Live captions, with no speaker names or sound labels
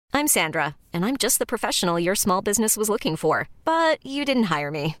I'm Sandra, and I'm just the professional your small business was looking for. But you didn't hire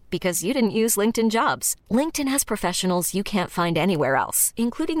me because you didn't use LinkedIn Jobs. LinkedIn has professionals you can't find anywhere else,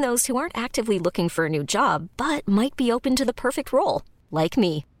 including those who aren't actively looking for a new job, but might be open to the perfect role, like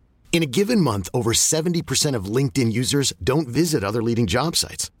me. In a given month, over 70% of LinkedIn users don't visit other leading job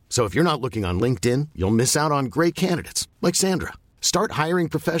sites. So if you're not looking on LinkedIn, you'll miss out on great candidates like Sandra. Start hiring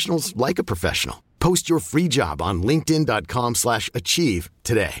professionals like a professional. Post your free job on linkedin.com/achieve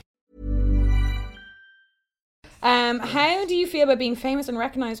today. How do you feel about being famous and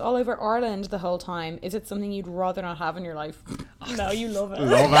recognised all over Ireland the whole time? Is it something you'd rather not have in your life? No, you love it.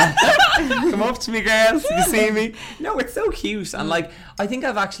 Love it. Come up to me, girls. You see me? No, it's so cute. And like, I think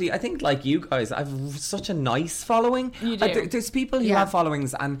like you guys, I've such a nice following. You do. There's people who have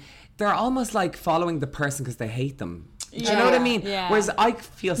followings and they're almost like following the person because they hate them. Do you know what I mean? Yeah. Whereas I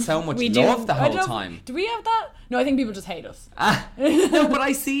feel so much love the whole time. Do we have that? No, I think people just hate us. No, but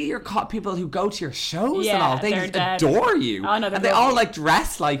I see your people who go to your shows and all. They dead. adore you. Oh, no, and they all like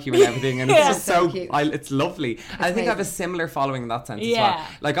dress like you and everything. And it's just so cute. it's lovely. And I think I have a similar following in that sense as well.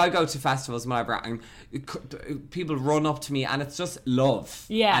 Like I go to festivals and whatever and people run up to me and it's just love.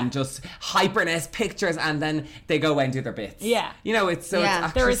 Yeah. And just hyperness pictures and then they go away and do their bits. Yeah. You know, it's so it's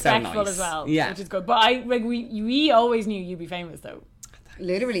actually they're respectful so nice. as well. Yeah. Which is good. But we always knew you'd be famous though.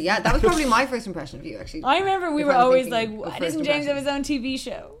 Literally, yeah. That was probably my first impression of you, actually. I remember we were always like, why doesn't James have his own TV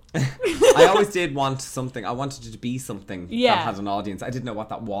show? I always did want something. I wanted it to be something that had an audience. I didn't know what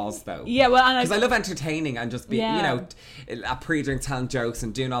that was though. Yeah, well, because I love entertaining and just being, you know, at pre-drink telling jokes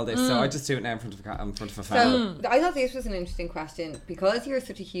and doing all this. So I just do it now in front of a phone. So I thought this was an interesting question because you're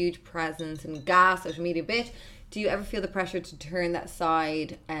such a huge presence and gas social media bit. Do you ever feel the pressure to turn that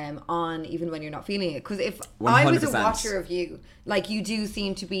side on even when you're not feeling it? Because if 100%. I was a watcher of you, like you do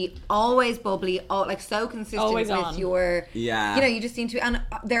seem to be always bubbly, like so consistent always with on. your, you know, you just seem to, and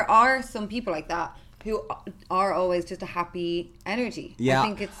there are some people like that who are always just a happy energy. Yeah, I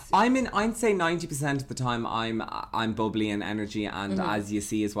think it's. I'd say 90% of the time I'm bubbly and energy, and as you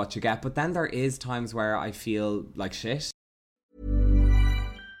see is what you get. But then there is times where I feel like shit.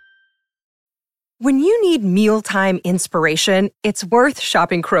 When you need mealtime inspiration, it's worth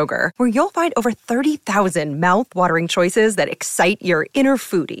shopping Kroger, where you'll find over 30,000 mouth-watering choices that excite your inner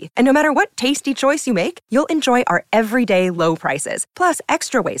foodie. And no matter what tasty choice you make, you'll enjoy our everyday low prices, plus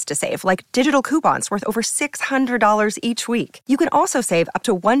extra ways to save, like digital coupons worth over $600 each week. You can also save up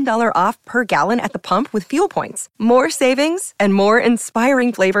to $1 off per gallon at the pump with fuel points. More savings and more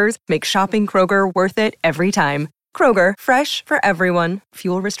inspiring flavors make shopping Kroger worth it every time. Kroger, fresh for everyone.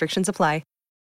 Fuel restrictions apply.